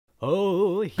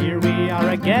Oh, here we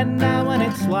are again now, and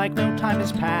it's like no time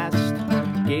has passed.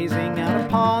 Gazing out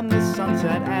upon the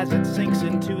sunset as it sinks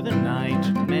into the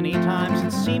night. Many times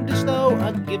it seemed as though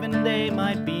a given day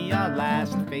might be our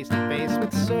last. Face to face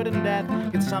with certain death,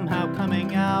 it's somehow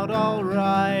coming out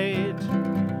alright.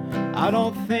 I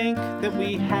don't think that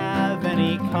we have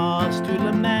any cause to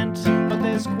lament, but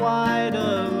there's quite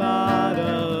a lot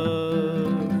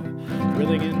of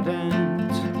thrilling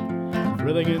intent,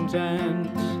 thrilling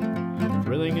intent,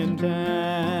 thrilling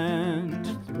intent,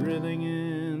 thrilling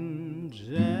intent.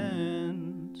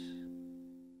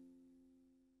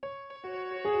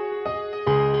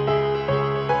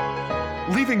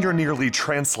 Leaving your nearly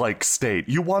trance-like state,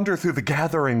 you wander through the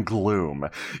gathering gloom.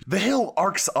 The hill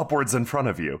arcs upwards in front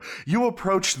of you. You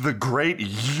approach the great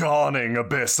yawning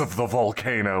abyss of the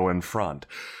volcano in front.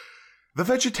 The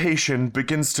vegetation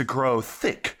begins to grow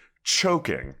thick,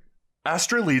 choking.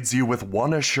 Astra leads you with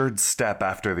one assured step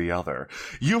after the other.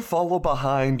 You follow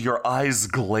behind, your eyes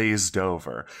glazed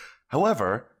over.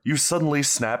 However, you suddenly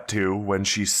snap to when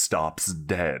she stops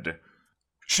dead.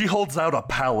 She holds out a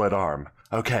pallid arm.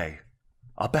 Okay,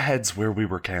 up ahead's where we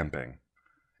were camping.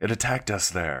 It attacked us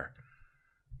there.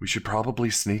 We should probably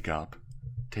sneak up,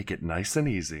 take it nice and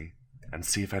easy, and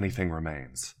see if anything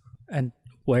remains. And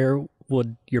where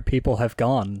would your people have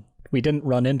gone? We didn't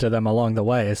run into them along the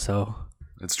way, so...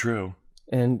 It's true.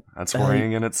 And that's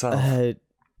worrying in itself. Snapping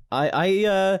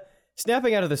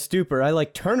out of the stupor, I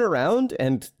turn around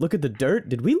and look at the dirt.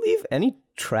 Did we leave any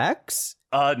tracks?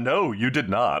 No, you did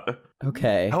not.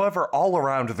 Okay. However, all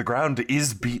around the ground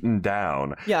is beaten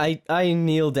down. Yeah, I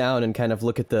kneel down and kind of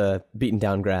look at the beaten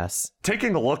down grass.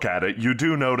 Taking a look at it, you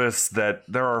do notice that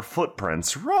there are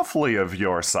footprints roughly of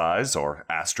your size, or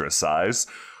Astra size,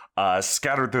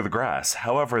 scattered through the grass.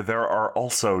 However, there are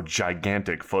also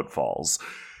gigantic footfalls.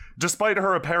 Despite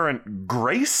her apparent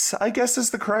grace, I guess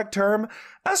is the correct term,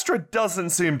 Astra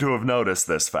doesn't seem to have noticed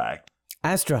this fact.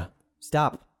 Astra,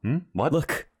 stop. What?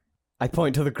 Look, I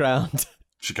point to the ground.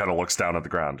 She kind of looks down at the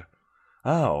ground.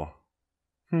 Oh.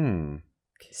 Okay.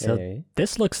 So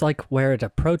this looks like where it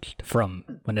approached from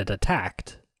when it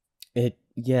attacked.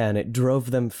 And it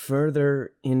drove them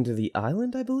further into the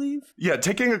island, I believe? Yeah,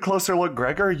 taking a closer look,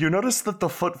 Gregor, you notice that the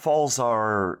footfalls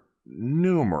are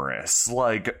numerous.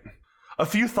 A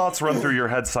few thoughts run through your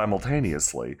head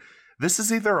simultaneously. This is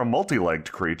either a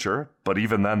multi-legged creature, but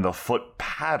even then the foot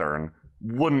pattern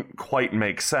wouldn't quite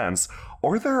make sense,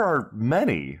 or there are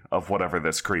many of whatever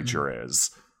this creature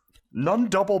is. None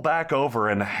double back over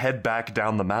and head back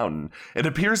down the mountain. It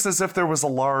appears as if there was a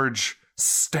large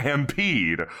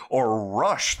stampede or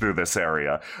rush through this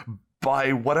area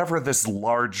by whatever this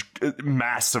large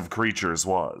mass of creatures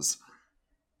was.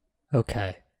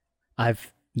 Okay.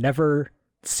 I've never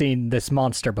seen this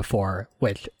monster before,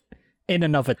 which in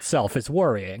and of itself is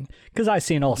worrying, because I've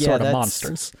seen all sort of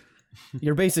monsters.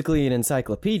 You're basically an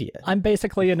encyclopedia. I'm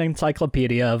basically an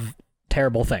encyclopedia of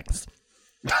terrible things.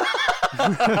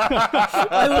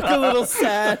 I look a little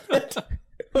sad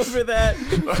over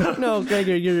that. No,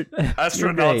 Gregor, you're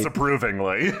Astronauts great.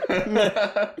 approvingly.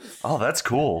 Oh, that's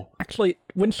cool. Actually,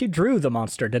 when she drew the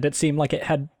monster, did it seem like it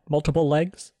had multiple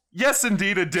legs? Yes,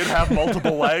 indeed, it did have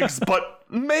multiple legs, but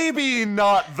maybe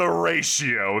not the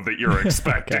ratio that you're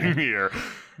expecting here.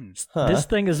 This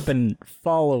thing has been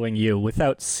following you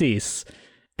without cease.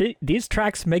 These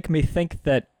tracks make me think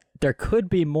that there could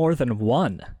be more than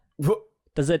one.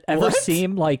 Does it ever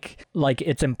seem like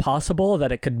it's impossible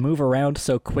that it could move around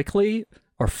so quickly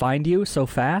or find you so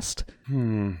fast?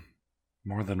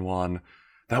 More than one.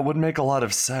 That would make a lot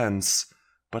of sense,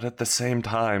 but at the same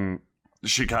time,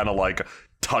 she kind of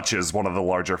touches one of the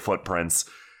larger footprints.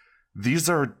 These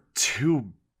are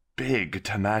too big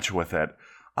to match with it.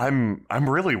 I'm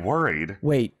really worried.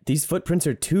 Wait, these footprints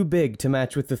are too big to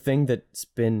match with the thing that's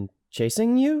been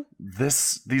chasing you?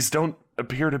 These don't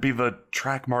appear to be the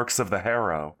track marks of the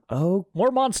harrow. Oh.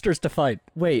 More monsters to fight.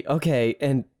 Wait, okay,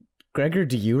 and Gregor,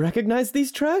 do you recognize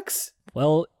these tracks?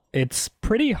 Well, it's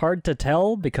pretty hard to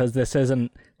tell because this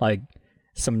isn't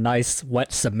some nice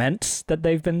wet cement that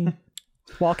they've been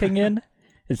walking in.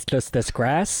 It's just this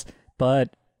grass,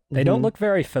 but they don't look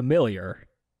very familiar.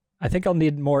 I think I'll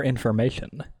need more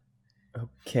information.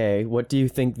 Okay, what do you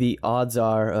think the odds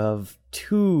are of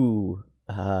two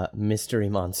mystery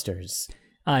monsters?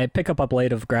 I pick up a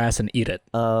blade of grass and eat it.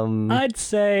 I'd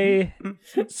say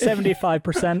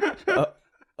 75%.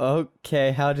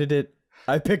 Okay, how did it...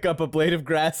 I pick up a blade of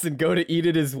grass and go to eat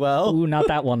it as well? Ooh, not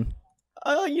that one.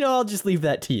 I'll just leave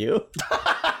that to you.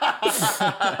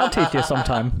 I'll teach you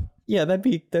sometime. Yeah, that'd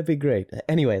be great.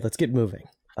 Anyway, let's get moving.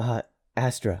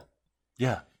 Astra.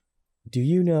 Yeah. Do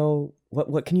you know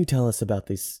what can you tell us about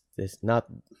this not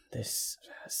this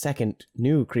second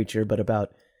new creature, but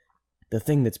about the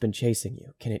thing that's been chasing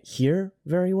you? Can it hear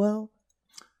very well?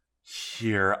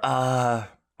 Here, I'd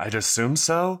assume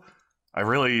so. I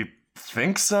really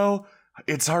think so.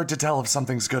 It's hard to tell if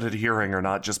something's good at hearing or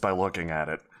not just by looking at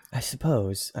it. I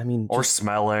suppose. I mean, Or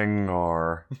smelling,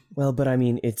 or... well, but I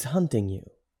mean, it's hunting you.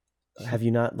 Have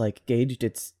you not, gauged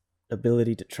its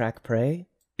ability to track prey?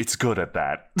 It's good at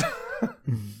that.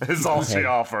 Is all she Okay.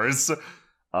 offers.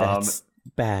 That's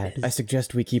bad. I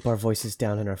suggest we keep our voices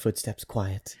down and our footsteps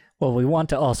quiet. Well, we want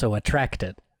to also attract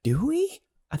it. Do we?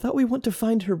 I thought we want to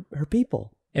find her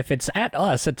people. If it's at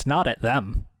us, it's not at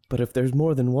them. But if there's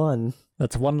more than one...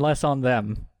 That's one less on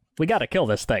them. We gotta kill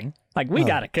this thing. We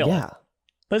gotta kill it. Yeah,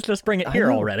 Let's just bring it I here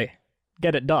know. already.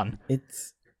 Get it done.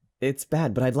 it's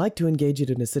bad, but I'd like to engage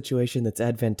it in a situation that's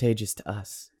advantageous to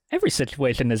us. Every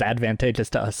situation is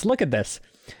advantageous to us. Look at this.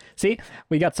 See,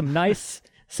 we got some nice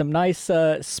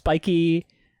spiky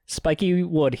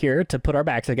wood here to put our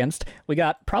backs against. We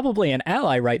got probably an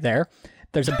ally right there.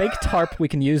 There's a big tarp we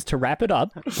can use to wrap it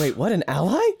up. Wait, what, an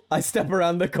ally? I step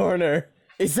around the corner.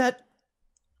 Is that...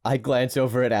 I glance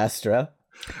over at Astra.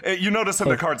 You notice in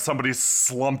the cart somebody's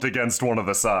slumped against one of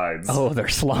the sides. Oh, they're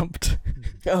slumped.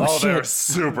 Oh, Shit. they're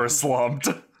super slumped.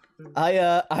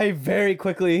 I very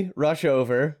quickly rush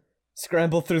over,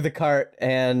 scramble through the cart,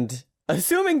 and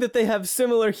assuming that they have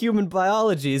similar human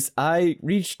biologies, I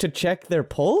reach to check their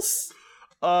pulse.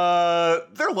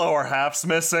 Their lower half's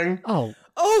missing. Oh,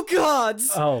 Oh gods!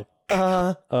 oh,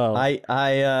 Uh,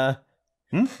 oh.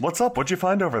 What's up? What'd you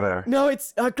find over there? No,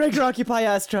 it's Gregor Occupy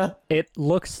Astra. It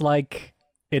looks like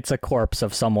it's a corpse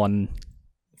of someone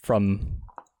from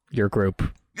your group.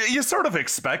 You sort of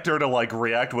expect her to,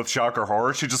 react with shock or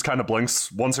horror. She just kind of blinks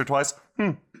once or twice.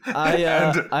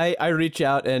 I reach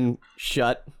out and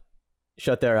shut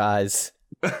their eyes.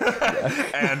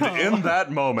 And in that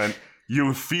moment,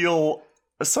 you feel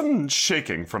a sudden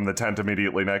shaking from the tent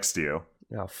immediately next to you.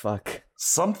 Oh fuck.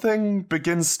 Something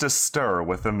begins to stir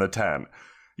within the tent.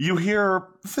 You hear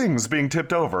things being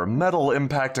tipped over, metal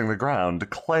impacting the ground,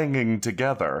 clanging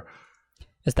together.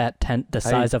 Is that tent the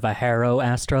size of a harrow,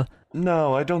 Astra?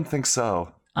 No, I don't think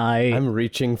so. I'm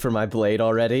reaching for my blade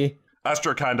already.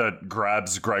 Astra kind of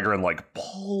grabs Gregor and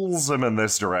pulls him in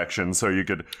this direction so you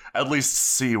could at least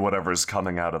see whatever's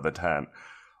coming out of the tent.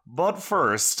 But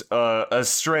first, a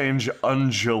strange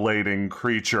undulating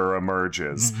creature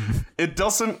emerges. It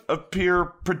doesn't appear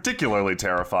particularly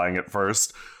terrifying at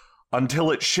first,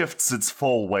 until it shifts its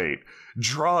full weight,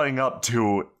 drawing up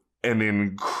to an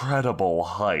incredible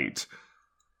height.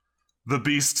 The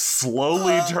beast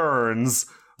slowly turns,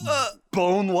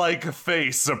 bone-like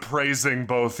face appraising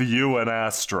both you and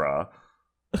Astra.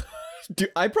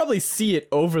 Dude, I probably see it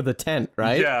over the tent,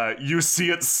 right? Yeah, you see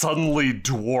it suddenly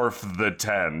dwarf the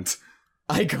tent.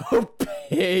 I go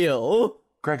pale.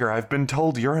 Gregor, I've been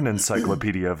told you're an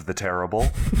encyclopedia of the terrible.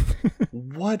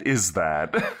 What is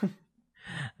that?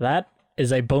 That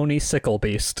is a bony sickle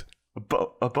beast.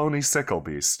 A bony sickle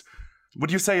beast.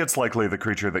 Would you say it's likely the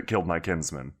creature that killed my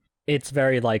kinsman? It's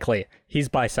very likely. He's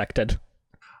bisected.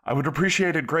 I would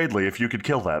appreciate it greatly if you could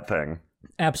kill that thing.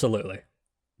 Absolutely.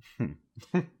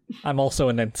 I'm also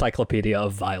an encyclopedia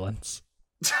of violence.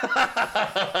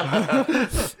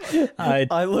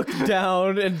 I look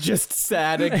down and just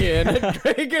sad again at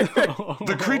Gregor.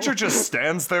 The creature just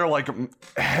stands there,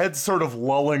 head sort of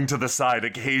lolling to the side,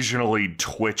 occasionally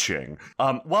twitching.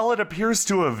 While it appears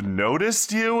to have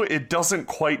noticed you, it doesn't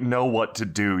quite know what to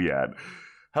do yet.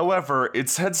 However,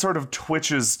 its head sort of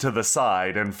twitches to the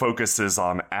side and focuses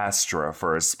on Astra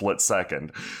for a split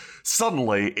second.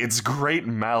 Suddenly, its great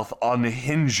mouth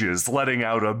unhinges, letting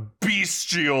out a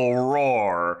bestial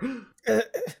roar.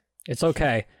 It's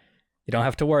okay. You don't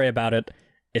have to worry about it.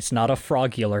 It's not a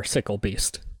frogular sickle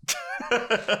beast.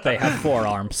 They have 4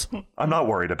 arms. I'm not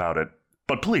worried about it,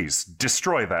 but please,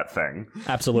 destroy that thing.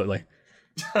 Absolutely.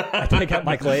 I take out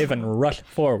my glaive and rush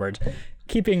forward,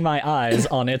 keeping my eyes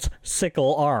on its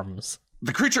sickle arms.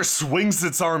 The creature swings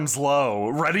its arms low,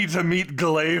 ready to meet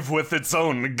glaive with its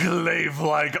own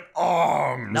glaive-like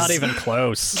arms. Not even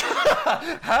close.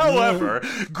 However,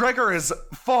 Gregor is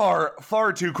far,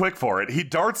 far too quick for it. He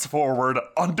darts forward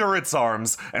under its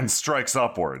arms and strikes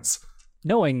upwards.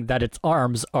 Knowing that its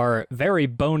arms are very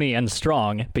bony and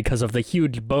strong because of the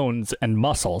huge bones and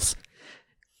muscles,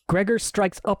 Gregor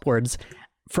strikes upwards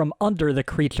from under the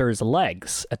creature's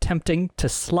legs, attempting to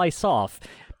slice off,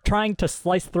 trying to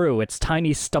slice through its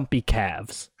tiny stumpy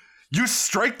calves. You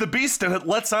strike the beast and it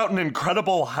lets out an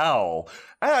incredible howl.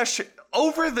 Ashe,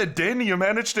 over the din, you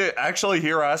managed to actually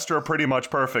hear Astra pretty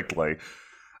much perfectly.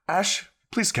 Ashe,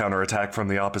 Please counterattack from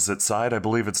the opposite side. I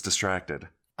believe it's distracted.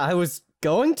 I was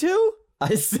going to,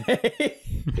 I say,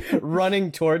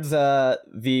 running towards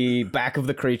the back of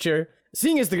the creature.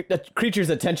 Seeing as the creature's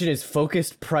attention is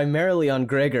focused primarily on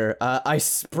Gregor, I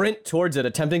sprint towards it,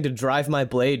 attempting to drive my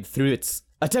blade through its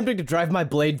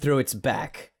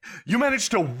back. You manage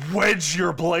to wedge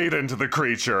your blade into the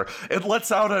creature. It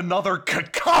lets out another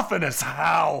cacophonous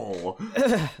howl.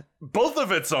 Both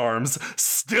of its arms,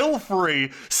 still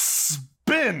free,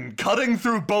 spin, cutting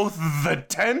through both the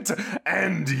tent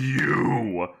and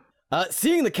you.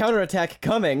 Seeing the counterattack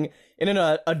coming, in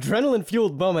an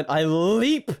adrenaline-fueled moment, I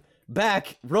leap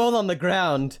back, roll on the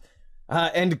ground,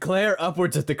 and glare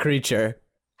upwards at the creature.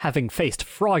 Having faced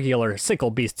froggular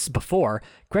sickle beasts before,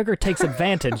 Gregor takes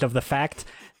advantage of the fact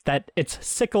that its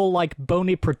sickle-like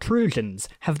bony protrusions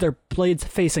have their blades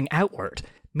facing outward,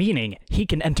 meaning he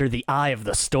can enter the eye of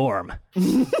the storm.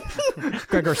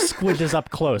 Gregor squidges up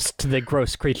close to the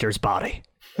gross creature's body.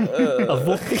 When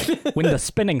the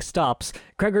spinning stops,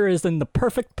 Gregor is in the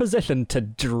perfect position to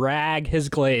drag his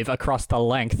glaive across the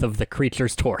length of the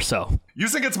creature's torso.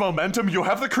 Using its momentum, you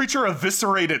have the creature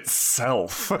eviscerate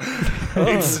itself.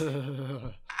 It's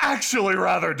actually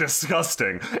rather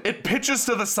disgusting. It pitches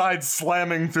to the side,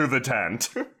 slamming through the tent.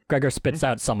 Gregor spits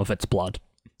out some of its blood.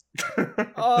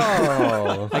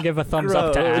 Oh, I give a thumbs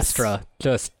up to gross. Astra,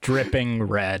 just dripping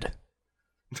red.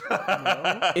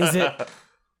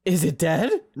 Is it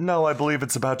dead? No, I believe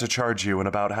it's about to charge you in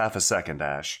about half a second,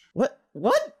 Ashe. What?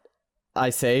 I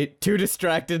say, too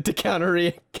distracted to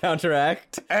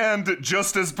counteract. And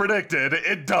just as predicted,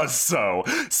 it does so.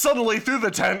 Suddenly, through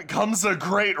the tent comes a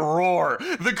great roar.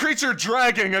 The creature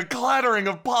dragging a clattering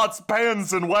of pots,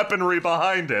 pans, and weaponry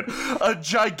behind it. A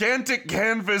gigantic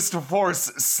canvassed force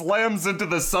slams into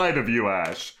the side of you,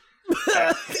 Ashe.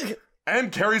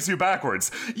 And carries you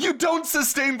backwards. You don't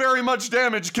sustain very much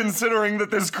damage considering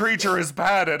that this creature is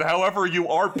padded, however you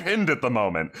are pinned at the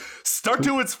moment. Stuck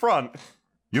to its front.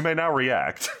 You may now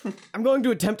react. I'm going to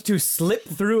attempt to slip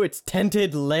through its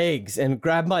tented legs and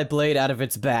grab my blade out of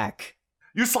its back.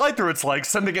 You slide through its legs,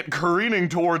 sending it careening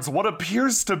towards what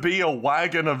appears to be a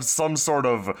wagon of some sort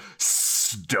of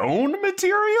stone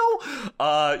material?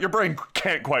 Your brain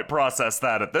can't quite process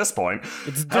that at this point.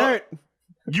 It's dirt.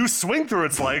 You swing through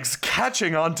its legs,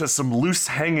 catching onto some loose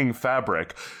hanging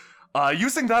fabric.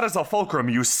 Using that as a fulcrum,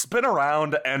 you spin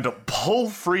around and pull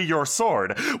free your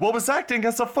sword, what was acting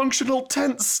as a functional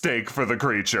tent stake for the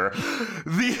creature.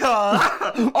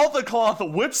 All the cloth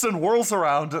whips and whirls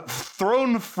around,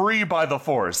 thrown free by the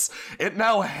force. It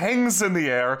now hangs in the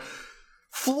air,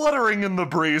 fluttering in the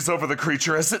breeze over the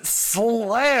creature as it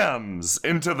slams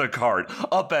into the cart,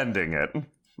 upending it.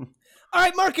 All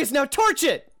right, Marcus, now torch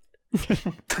it!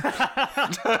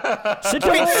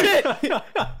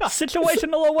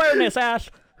 Situational awareness, Ashe.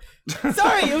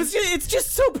 Sorry, it's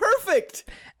just so perfect.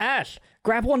 Ashe,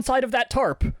 grab one side of that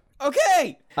tarp.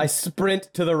 Okay. I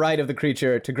sprint to the right of the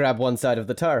creature to grab one side of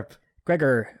the tarp.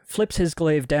 Gregor flips his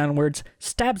glaive downwards,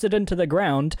 stabs it into the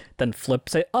ground, then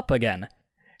flips it up again.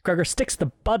 Gregor sticks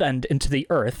the butt end into the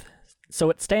earth, so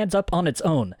it stands up on its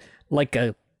own, like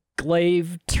a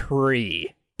glaive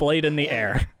tree, blade in the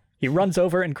air. He runs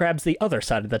over and grabs the other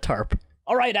side of the tarp.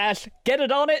 All right, Ashe, get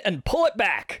it on it and pull it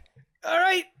back. All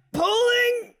right,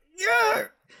 pulling. Yeah.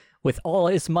 With all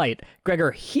his might,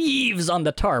 Gregor heaves on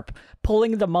the tarp,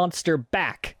 pulling the monster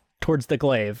back towards the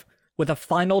glaive. With a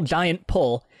final giant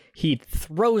pull, he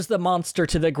throws the monster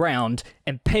to the ground,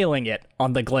 impaling it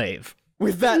on the glaive.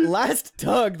 With that last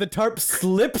tug, the tarp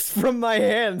slips from my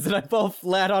hands and I fall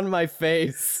flat on my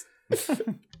face.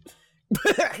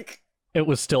 It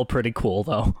was still pretty cool,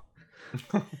 though.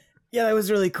 Yeah, that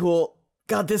was really cool.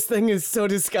 God, this thing is so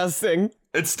disgusting.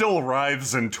 It still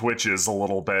writhes and twitches a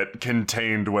little bit,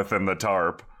 contained within the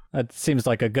tarp. That seems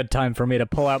like a good time for me to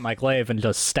pull out my glaive and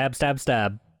just stab, stab,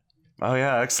 stab. Oh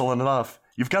yeah, excellent enough.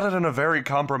 You've got it in a very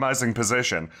compromising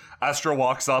position. Astra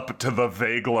walks up to the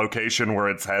vague location where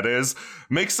its head is,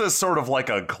 makes a sort of like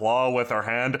a claw with her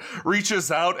hand,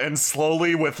 reaches out and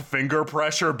slowly with finger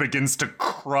pressure begins to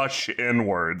crush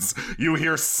inwards. You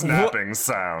hear snapping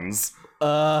sounds.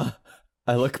 I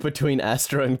look between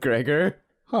Astra and Gregor.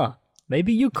 Huh.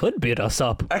 Maybe you could beat us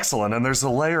up. Excellent, and there's a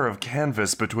layer of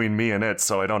canvas between me and it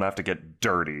so I don't have to get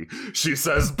dirty, she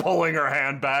says, pulling her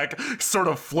hand back, sort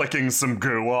of flicking some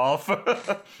goo off.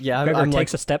 Yeah, Gregor I'm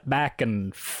takes a step back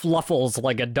and fluffles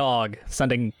like a dog,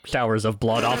 sending showers of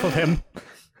blood off of him.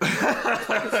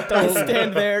 I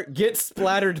stand there, get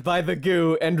splattered by the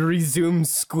goo, and resume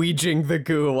squeeging the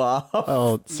goo off.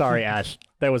 Oh, sorry, Ashe.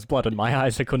 There was blood in my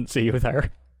eyes. I couldn't see you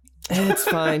there. It's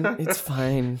fine. It's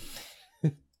fine.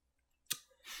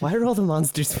 Why are all the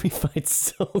monsters we fight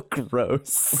so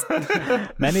gross?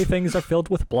 Many things are filled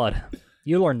with blood.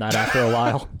 You learn that after a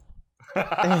while.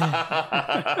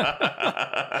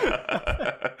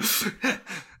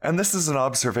 And this is an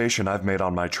observation I've made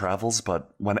on my travels,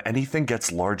 but when anything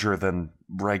gets larger than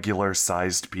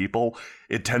regular-sized people,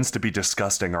 it tends to be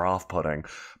disgusting or off-putting.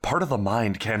 Part of the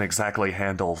mind can't exactly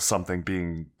handle something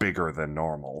being bigger than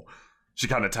normal. She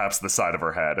kind of taps the side of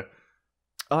her head.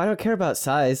 Oh, I don't care about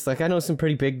size. Like, I know some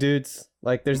pretty big dudes.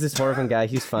 Like, there's this Horvan guy,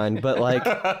 he's fine. But, like,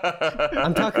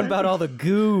 I'm talking about all the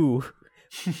goo.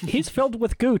 He's filled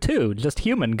with goo, too. Just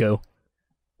human goo.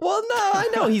 Well, no, I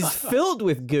know he's filled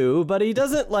with goo, but he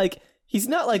doesn't, like, he's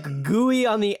not, like, gooey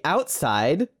on the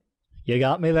outside. You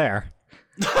got me there.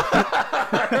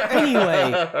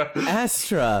 Anyway,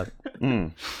 Astra,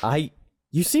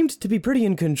 you seemed to be pretty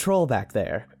in control back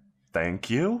there. Thank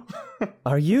you?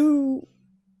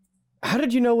 How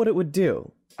did you know what it would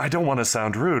do? I don't want to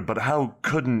sound rude, but how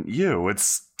couldn't you?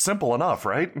 It's simple enough,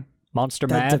 right? Monster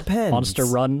That mad, depends. monster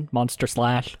run, monster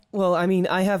slash. Well, I mean,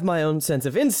 I have my own sense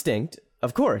of instinct,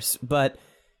 of course, but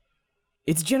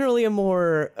it's generally a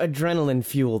more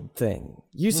adrenaline-fueled thing.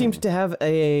 You seemed to have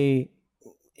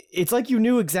it's like you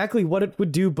knew exactly what it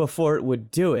would do before it would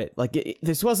do it. Like,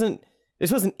 this wasn't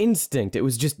instinct, it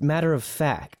was just matter of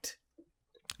fact.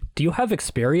 Do you have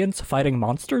experience fighting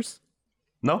monsters?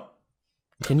 No?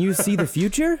 Can you see the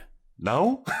future?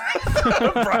 No?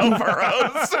 Brow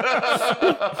furrows.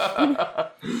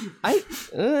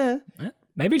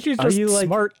 Maybe she's Are just you, like-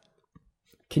 smart.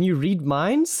 Can you read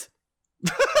minds?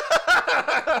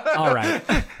 All right.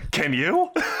 Can you?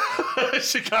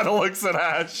 She kind of looks at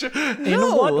Ashe. In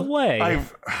what way?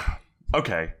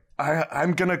 Okay,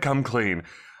 I'm gonna come clean.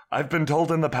 I've been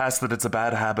told in the past that it's a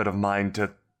bad habit of mine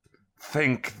to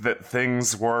think that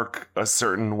things work a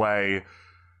certain way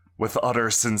with utter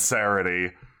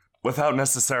sincerity, without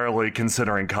necessarily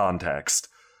considering context.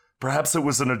 Perhaps it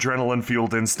was an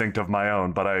adrenaline-fueled instinct of my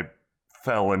own, but I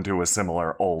fell into a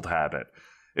similar old habit.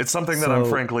 It's something that I'm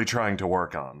frankly trying to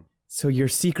work on. So your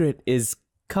secret is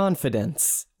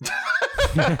confidence.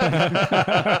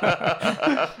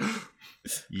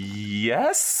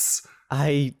 Yes?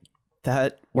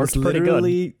 That Worked was pretty good.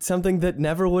 literally something that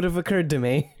never would have occurred to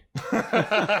me.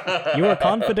 You were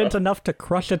confident enough to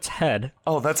crush its head.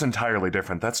 Oh, that's entirely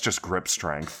different. That's just grip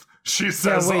strength. She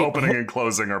says, wait. opening and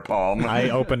closing her palm. I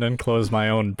open and close my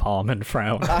own palm and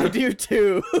frown. I do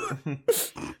too.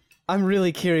 I'm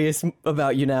really curious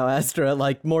about you now, Astra,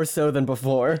 like more so than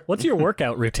before. What's your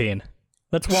workout routine?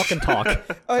 Let's walk and talk.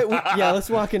 All right, yeah, let's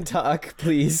walk and talk,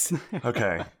 please.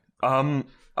 Okay. I'm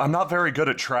not very good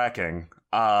at tracking.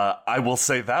 I will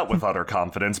say that with utter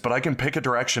confidence, but I can pick a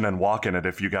direction and walk in it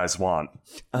if you guys want.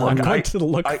 I'm Look, going to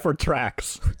look for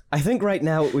tracks. I think right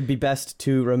now it would be best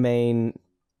to remain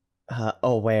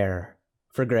aware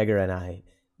for Gregor and I.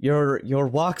 Your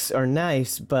walks are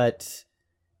nice, but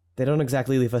they don't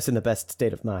exactly leave us in the best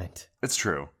state of mind. It's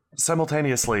true.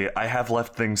 Simultaneously, I have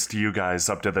left things to you guys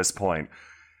up to this point,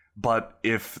 but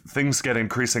if things get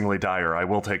increasingly dire, I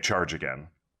will take charge again.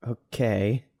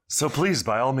 Okay. So please,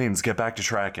 by all means, get back to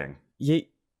tracking.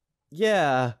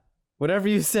 Yeah, whatever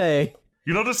you say.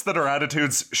 You notice that her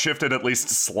attitudes shifted at least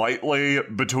slightly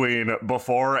between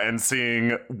before and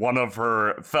seeing one of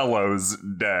her fellows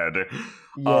dead.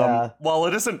 Yeah. While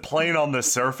it isn't plain on the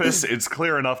surface, it's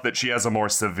clear enough that she has a more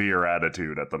severe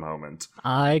attitude at the moment.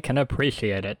 I can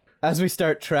appreciate it. As we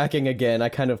start tracking again, I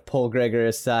kind of pull Gregor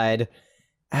aside.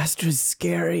 Astra's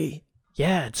scary.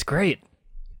 Yeah, it's great.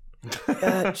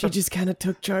 She just kind of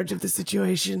took charge of the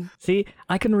situation. See,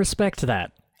 I can respect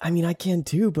that. I mean, I can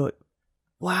too, but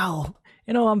wow.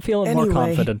 You know, I'm feeling more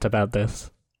Anyway. confident about this.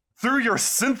 Through your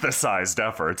synthesized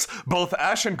efforts, both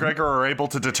Ashe and Gregor are able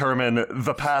to determine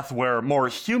the path where more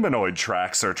humanoid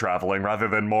tracks are traveling rather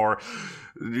than more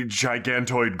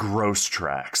gigantoid gross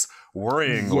tracks.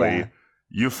 Worryingly, Yeah.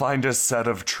 you find a set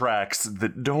of tracks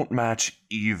that don't match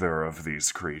either of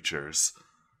these creatures.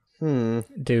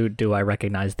 Do I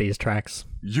recognize these tracks?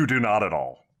 You do not at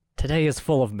all. Today is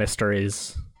full of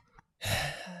mysteries.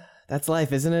 That's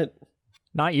life, isn't it?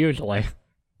 Not usually.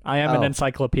 I am an Oh.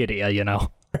 encyclopedia, you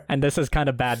know. And this is kind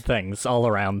of bad things all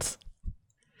around.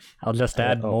 I'll just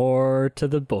add more to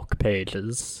the book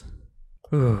pages.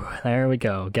 Ooh, there we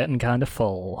go. Getting kind of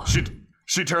full.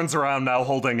 She turns around now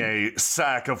holding a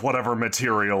sack of whatever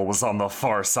material was on the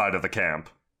far side of the camp.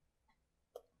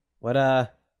 What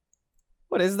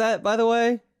is that, by the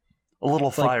way? A little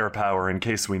like- firepower in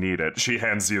case we need it. She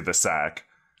hands you the sack.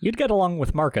 You'd get along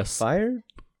with Marcus. Fire?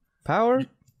 Power?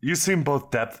 You seem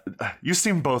both deft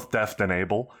and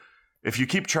able. If you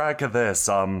keep track of this,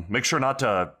 make sure not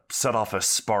to set off a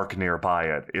spark nearby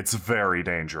it. It's very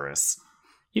dangerous.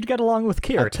 You'd get along with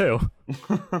Kier, too.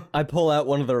 I pull out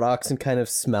one of the rocks and kind of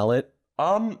smell it.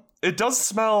 It does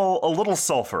smell a little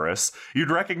sulfurous.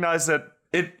 You'd recognize that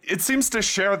it seems to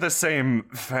share the same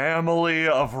family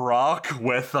of rock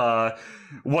with,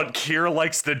 what Kier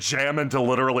likes to jam into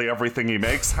literally everything he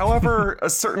makes. However,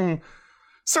 a certain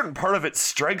part of it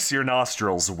strikes your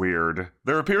nostrils weird.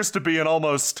 There appears to be an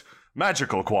almost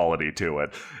magical quality to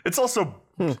it. It's also,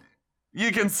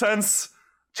 you can sense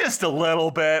just a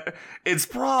little bit. It's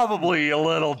probably a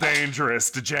little dangerous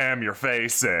to jam your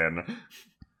face in.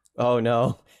 Oh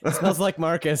no. It smells like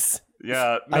Marcus.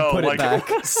 Yeah, I no, put it like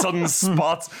back. sudden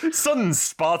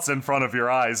spots in front of your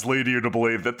eyes lead you to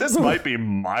believe that this might be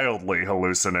mildly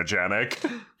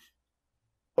hallucinogenic.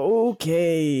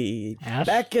 Okay. Ash?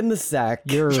 Back in the sack.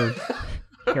 Your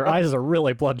eyes are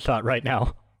really bloodshot right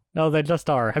now. No, they just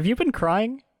are. Have you been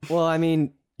crying? Well, I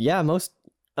mean, yeah,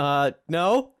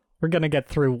 no? We're gonna get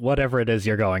through whatever it is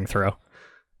you're going through.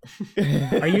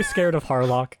 Are you scared of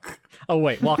Harlock? Oh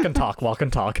wait, walk and talk, walk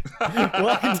and talk.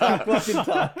 Walk and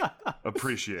talk.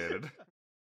 Appreciated.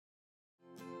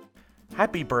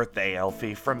 Happy birthday,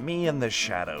 Elfie, from me and the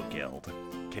Shadow Guild.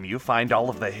 Can you find all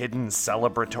of the hidden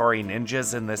celebratory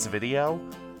ninjas in this video?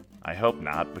 I hope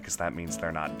not, because that means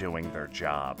they're not doing their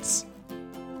jobs.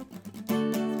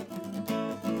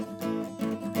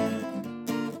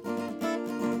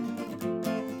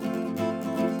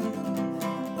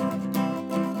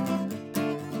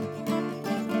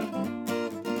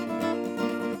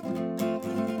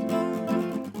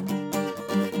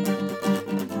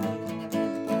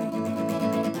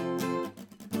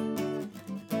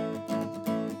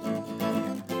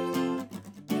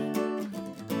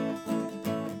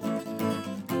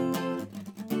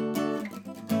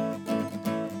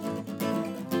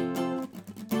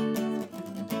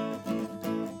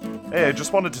 Hey, I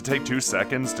just wanted to take 2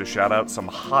 seconds to shout out some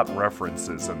hot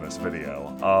references in this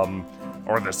video,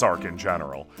 or this arc in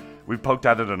general. We've poked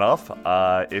at it enough.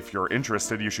 If you're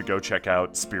interested, you should go check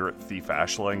out Spirit Thief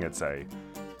Ashling. It's a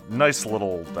nice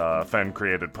little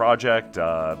fan-created project,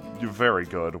 very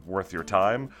good, worth your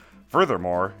time.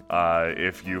 Furthermore,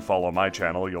 if you follow my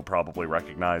channel, you'll probably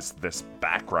recognize this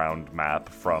background map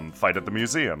from Fight at the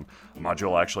Museum, a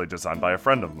module actually designed by a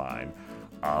friend of mine.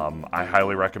 I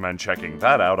highly recommend checking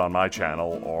that out on my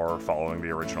channel or following the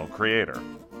original creator.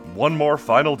 One more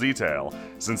final detail.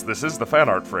 Since this is the fan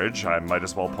art fridge, I might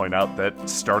as well point out that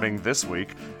starting this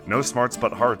week, No Smarts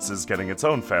But Hearts is getting its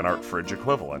own fan art fridge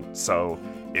equivalent. So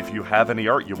if you have any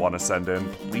art you want to send in,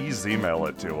 please email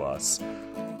it to us.